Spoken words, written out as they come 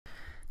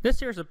This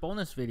here is a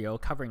bonus video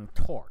covering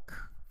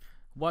torque.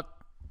 What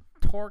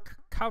torque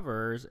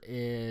covers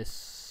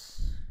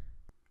is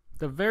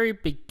the very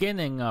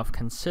beginning of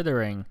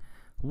considering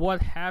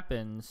what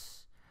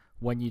happens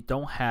when you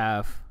don't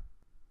have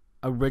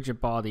a rigid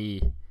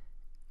body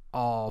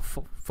all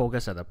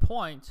focused at a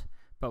point,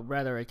 but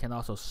rather it can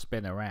also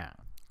spin around.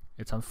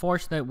 It's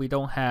unfortunate we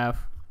don't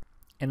have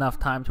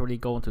enough time to really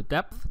go into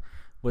depth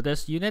with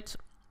this unit,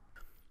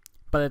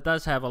 but it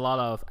does have a lot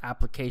of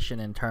application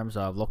in terms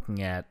of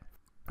looking at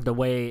the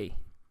way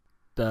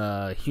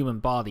the human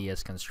body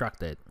is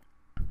constructed,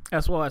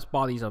 as well as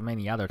bodies of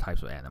many other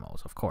types of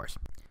animals, of course.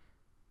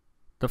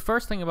 The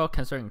first thing about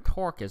considering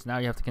torque is now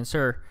you have to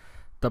consider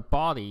the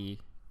body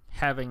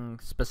having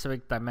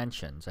specific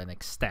dimensions and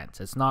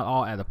extents. It's not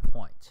all at a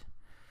point.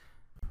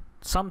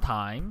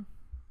 Sometime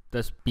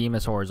this beam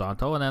is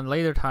horizontal, and then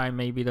later time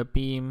maybe the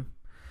beam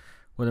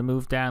would have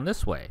moved down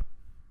this way,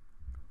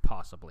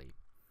 possibly.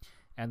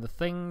 And the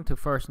thing to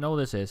first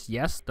notice is,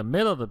 yes, the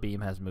middle of the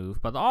beam has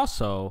moved, but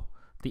also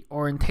the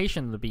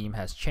orientation of the beam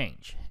has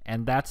changed.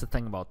 And that's the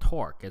thing about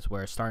torque, is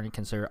we're starting to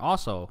consider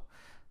also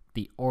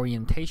the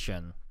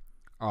orientation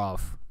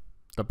of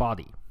the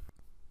body.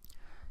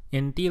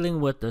 In dealing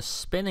with the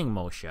spinning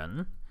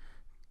motion,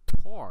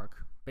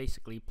 torque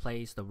basically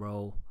plays the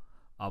role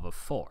of a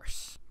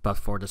force, but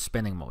for the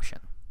spinning motion.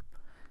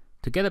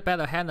 To get a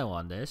better handle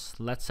on this,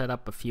 let's set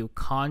up a few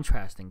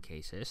contrasting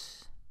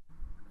cases.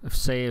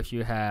 Say if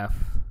you have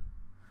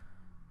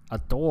a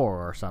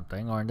door or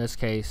something, or in this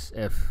case,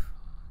 if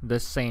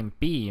this same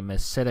beam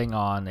is sitting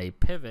on a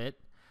pivot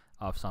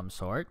of some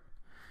sort,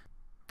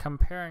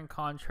 compare and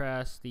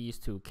contrast these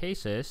two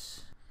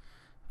cases.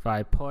 If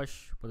I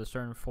push with a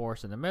certain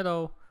force in the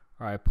middle,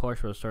 or I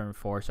push with a certain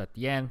force at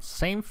the end,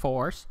 same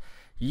force,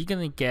 you're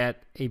going to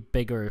get a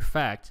bigger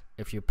effect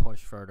if you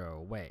push further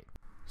away.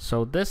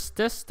 So this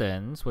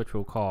distance, which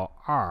we'll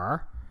call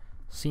r,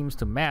 seems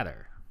to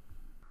matter,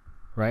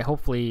 right?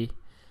 Hopefully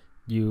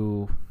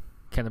you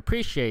can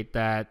appreciate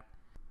that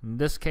in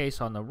this case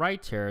on the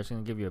right here is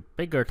going to give you a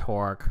bigger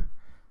torque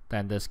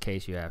than this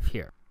case you have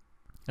here.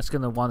 It's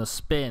going to want to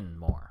spin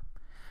more.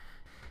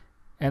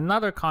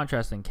 Another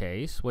contrasting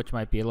case, which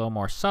might be a little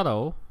more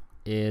subtle,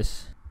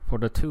 is for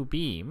the two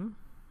beam.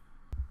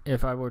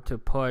 If I were to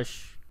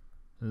push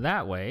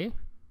that way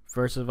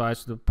versus if I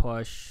was to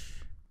push,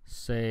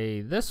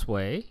 say, this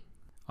way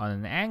on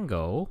an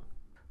angle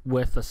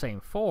with the same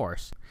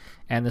force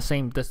and the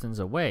same distance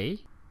away,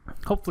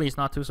 hopefully it's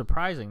not too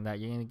surprising that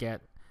you're going to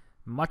get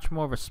much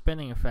more of a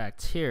spinning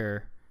effect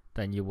here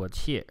than you would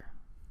here,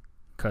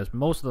 because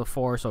most of the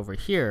force over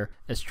here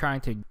is trying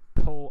to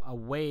pull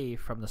away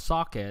from the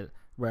socket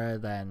rather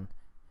than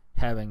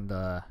having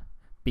the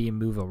beam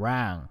move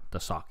around the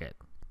socket.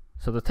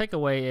 So the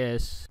takeaway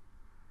is,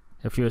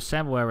 if you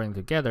assemble everything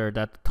together,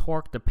 that the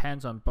torque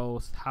depends on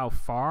both how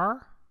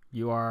far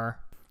you are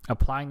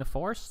applying the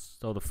force,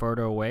 so the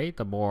further away,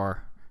 the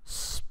more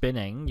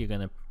spinning you're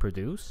going to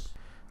produce.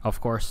 Of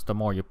course, the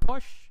more you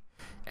push.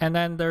 And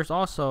then there's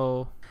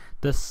also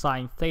this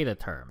sine theta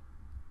term,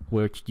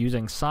 which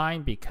using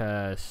sine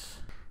because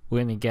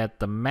we're going to get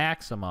the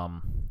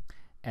maximum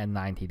at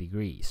 90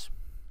 degrees.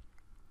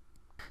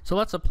 So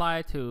let's apply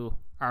it to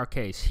our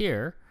case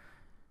here.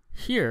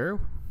 Here,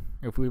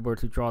 if we were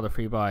to draw the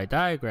free body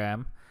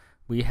diagram,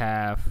 we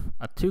have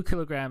a 2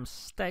 kilogram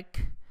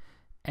stick,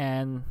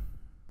 and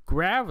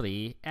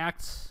gravity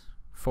acts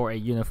for a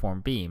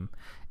uniform beam,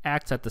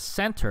 acts at the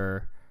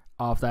center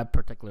of that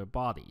particular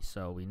body.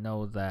 So we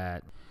know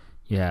that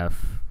you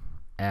have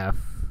F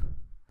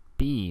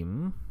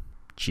beam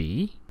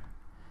G,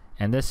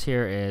 and this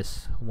here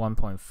is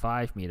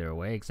 1.5 meter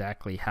away,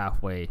 exactly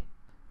halfway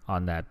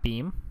on that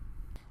beam.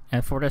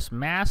 And for this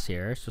mass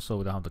here, just so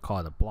we don't have to call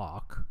it a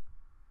block,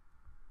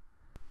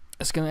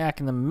 it's going to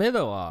act in the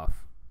middle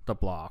of the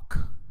block.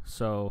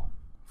 So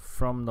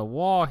from the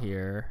wall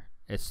here,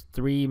 it's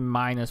 3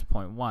 minus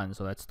 0.1,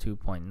 so that's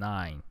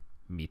 2.9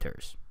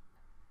 meters.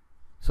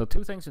 So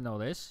two things to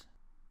notice.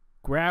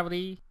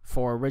 Gravity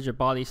for a rigid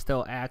body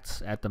still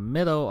acts at the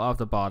middle of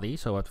the body,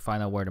 so we have to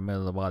find out where the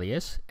middle of the body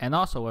is. And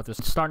also we have to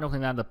start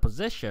noting down the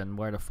position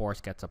where the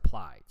force gets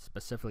applied,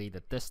 specifically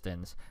the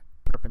distance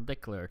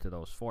perpendicular to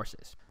those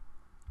forces.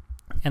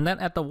 And then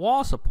at the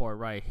wall support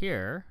right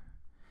here,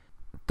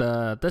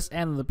 this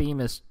end of the beam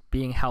is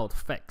being held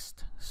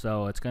fixed.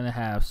 So it's going to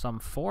have some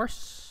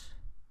force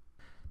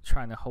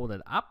trying to hold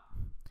it up,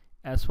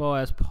 as well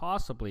as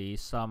possibly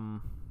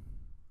some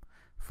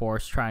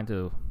force trying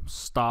to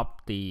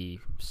stop the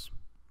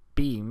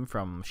beam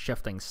from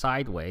shifting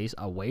sideways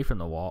away from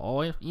the wall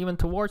or even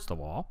towards the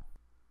wall.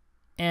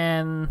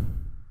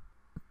 And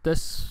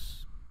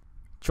this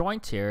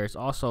joint here is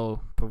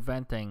also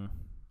preventing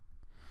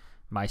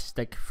my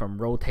stick from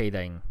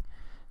rotating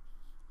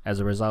as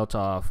a result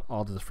of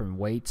all the different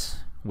weights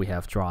we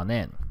have drawn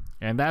in.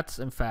 And that's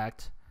in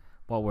fact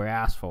what we're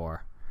asked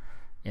for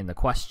in the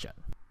question.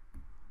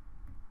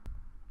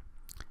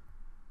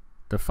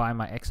 Define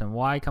my x and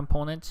y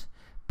components,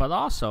 but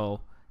also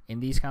in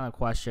these kind of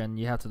questions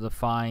you have to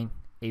define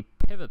a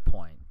pivot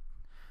point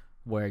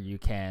where you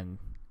can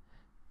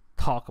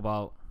talk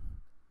about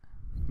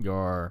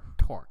your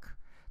torque.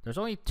 There's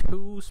only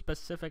two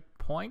specific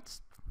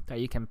points that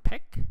you can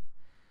pick.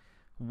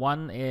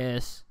 One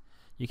is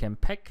you can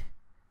pick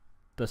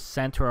the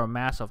center of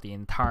mass of the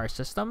entire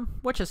system,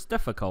 which is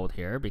difficult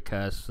here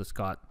because it's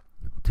got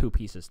two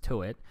pieces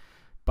to it.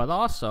 But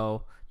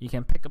also, you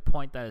can pick a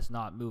point that is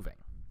not moving.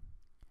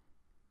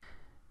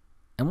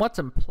 And what's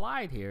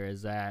implied here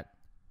is that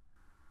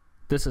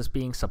this is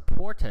being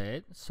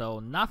supported, so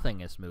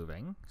nothing is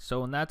moving.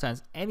 So in that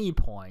sense, any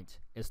point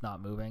is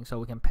not moving, so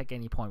we can pick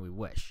any point we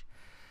wish.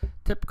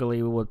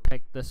 Typically, we would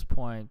pick this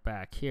point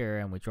back here,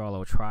 and we draw a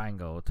little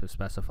triangle to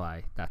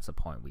specify that's the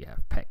point we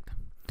have picked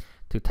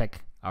to take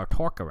our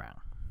torque around.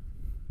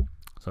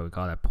 So we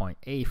call that point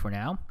A for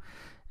now.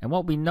 And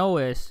what we know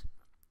is,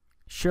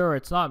 sure,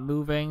 it's not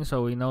moving,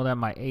 so we know that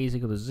my A is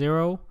equal to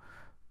 0.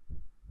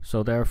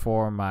 So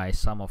therefore, my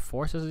sum of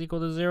forces is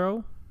equal to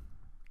 0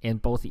 in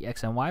both the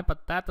x and y,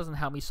 but that doesn't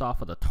help me solve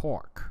for the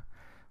torque.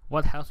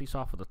 What helps me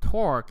solve for the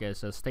torque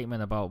is a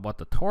statement about what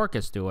the torque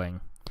is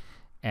doing,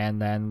 and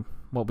then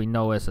what we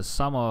know is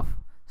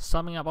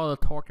summing up all the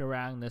torque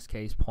around, in this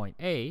case, point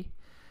A.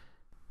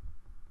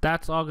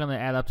 That's all going to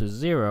add up to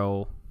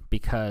 0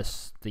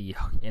 because the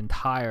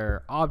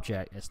entire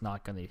object is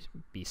not going to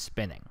be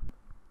spinning.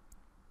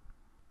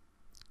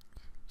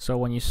 So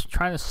when you're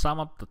trying to sum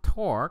up the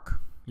torque,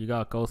 you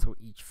got to go through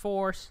each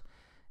force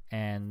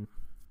and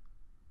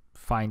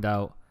find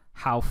out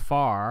how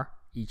far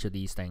each of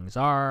these things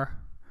are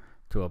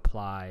to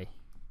apply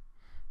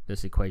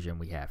this equation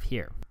we have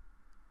here.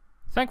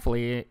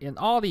 Thankfully, in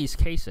all these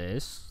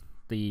cases,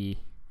 the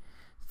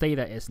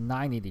theta is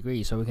 90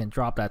 degrees, so we can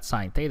drop that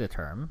sine theta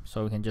term,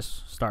 so we can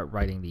just start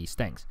writing these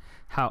things.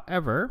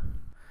 However,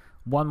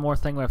 one more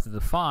thing we have to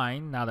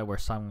define now that we're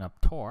summing up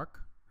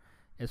torque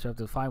is we have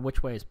to define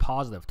which way is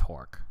positive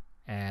torque.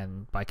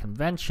 And by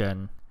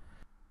convention,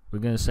 we're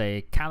going to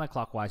say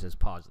counterclockwise is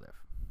positive.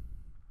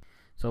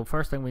 So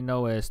first thing we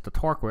know is the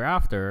torque we're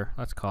after,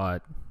 let's call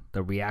it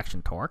the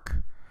reaction torque.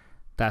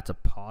 That's a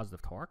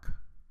positive torque.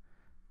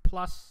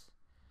 Plus,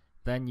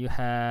 then you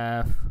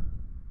have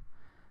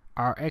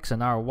Rx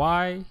and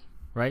Ry,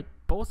 right?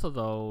 Both of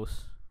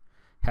those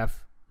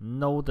have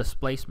no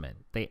displacement.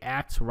 They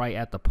act right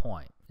at the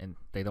point and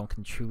they don't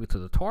contribute to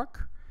the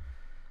torque.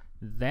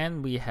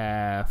 Then we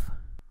have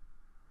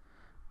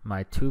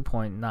my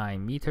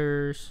 2.9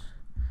 meters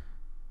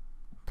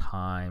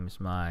times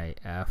my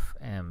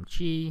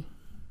FMG.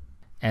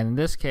 And in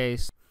this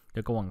case,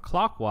 they're going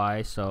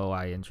clockwise, so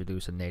I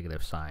introduce a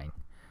negative sign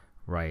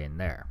right in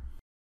there.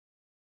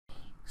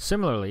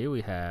 Similarly,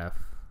 we have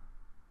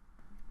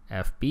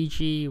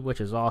FBG,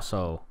 which is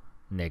also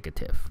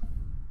negative.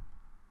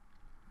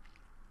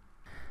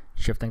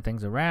 Shifting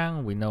things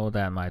around, we know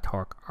that my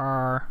torque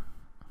R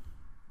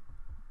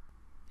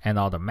and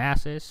all the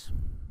masses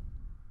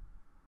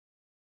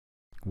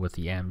with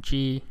the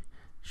mg,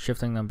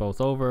 shifting them both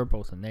over,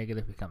 both a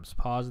negative becomes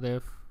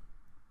positive.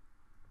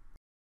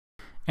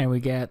 And we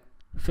get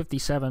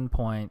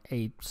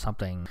 57.8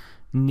 something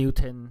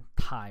Newton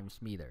times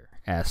meter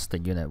as the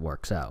unit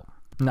works out.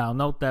 Now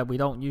note that we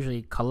don't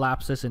usually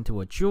collapse this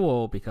into a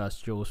joule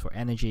because joules for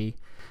energy.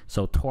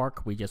 So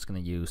torque, we're just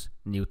going to use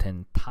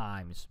Newton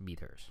times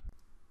meters.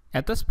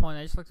 At this point,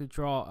 I just like to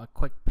draw a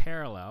quick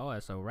parallel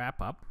as a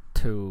wrap up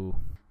to,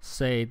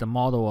 say, the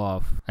model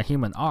of a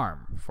human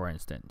arm, for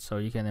instance. So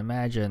you can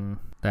imagine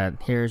that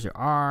here's your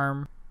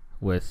arm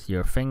with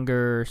your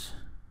fingers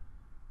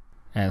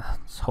and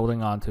it's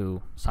holding on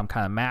to some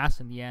kind of mass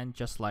in the end,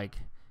 just like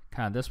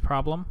kind of this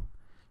problem.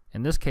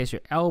 In this case,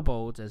 your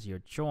elbow is your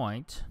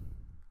joint,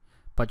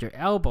 but your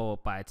elbow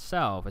by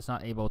itself is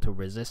not able to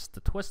resist the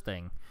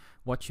twisting.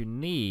 What you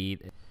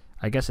need,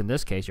 I guess in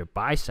this case, your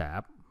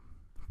bicep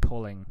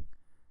pulling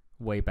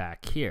way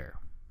back here.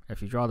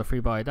 If you draw the free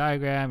body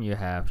diagram, you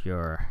have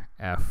your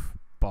F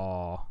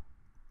ball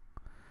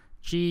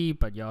G,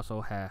 but you also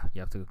have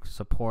to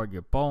support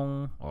your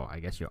bone, or I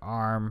guess your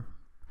arm,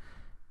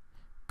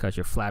 because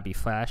your flabby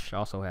flesh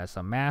also has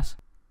some mass.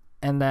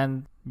 And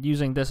then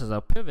using this as a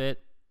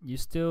pivot, you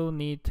still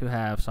need to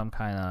have some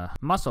kind of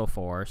muscle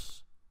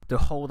force to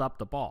hold up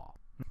the ball.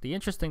 The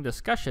interesting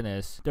discussion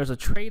is there's a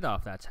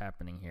trade-off that's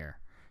happening here.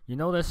 You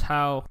notice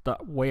how the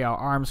way our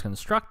arm's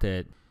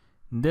constructed,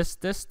 this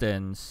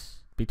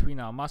distance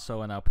between our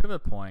muscle and our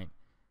pivot point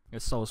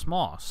is so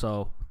small.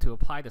 So to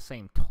apply the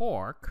same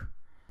torque,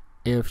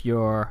 if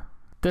your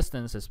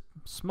distance is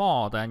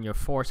small, then your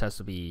force has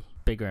to be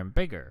bigger and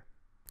bigger.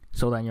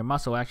 So then your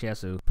muscle actually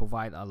has to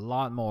provide a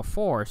lot more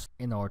force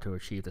in order to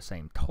achieve the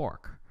same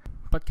torque.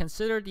 But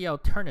consider the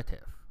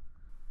alternative,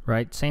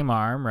 right? Same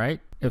arm,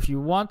 right? If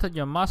you wanted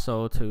your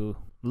muscle to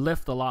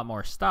lift a lot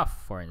more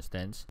stuff, for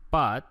instance,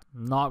 but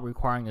not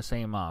requiring the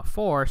same amount of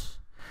force,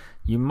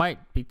 you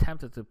might be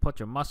tempted to put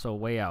your muscle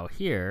way out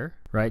here,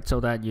 right? So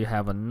that you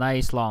have a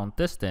nice long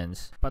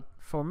distance. But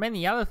for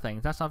many other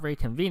things, that's not very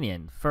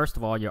convenient. First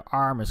of all, your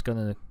arm is going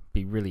to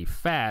be really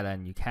fat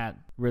and you can't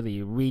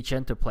really reach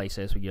into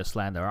places with your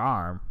slender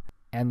arm.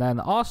 And then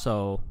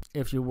also,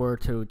 if you were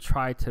to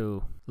try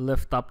to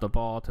lift up the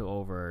ball to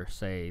over,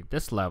 say,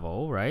 this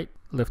level, right?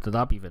 Lift it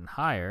up even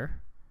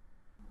higher,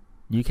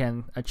 you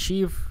can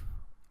achieve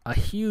a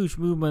huge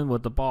movement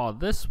with the ball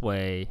this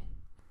way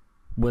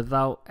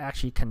without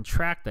actually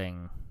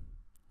contracting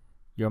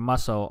your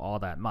muscle all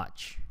that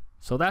much.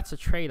 So that's a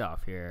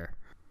trade-off here.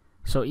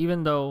 So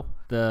even though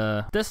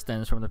the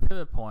distance from the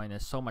pivot point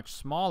is so much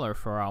smaller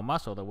for our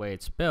muscle the way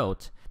it's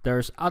built,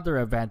 there's other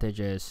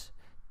advantages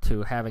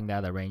to having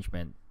that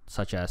arrangement,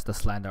 such as the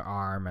slender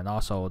arm, and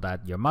also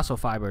that your muscle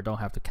fiber don't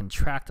have to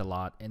contract a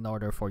lot in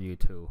order for you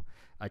to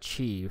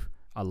achieve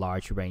a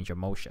large range of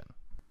motion.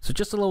 So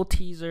just a little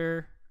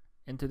teaser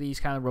into these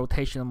kind of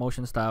rotational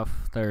motion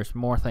stuff. There's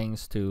more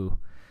things to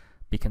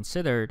be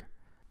considered,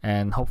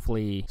 and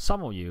hopefully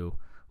some of you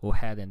will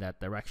head in that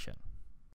direction.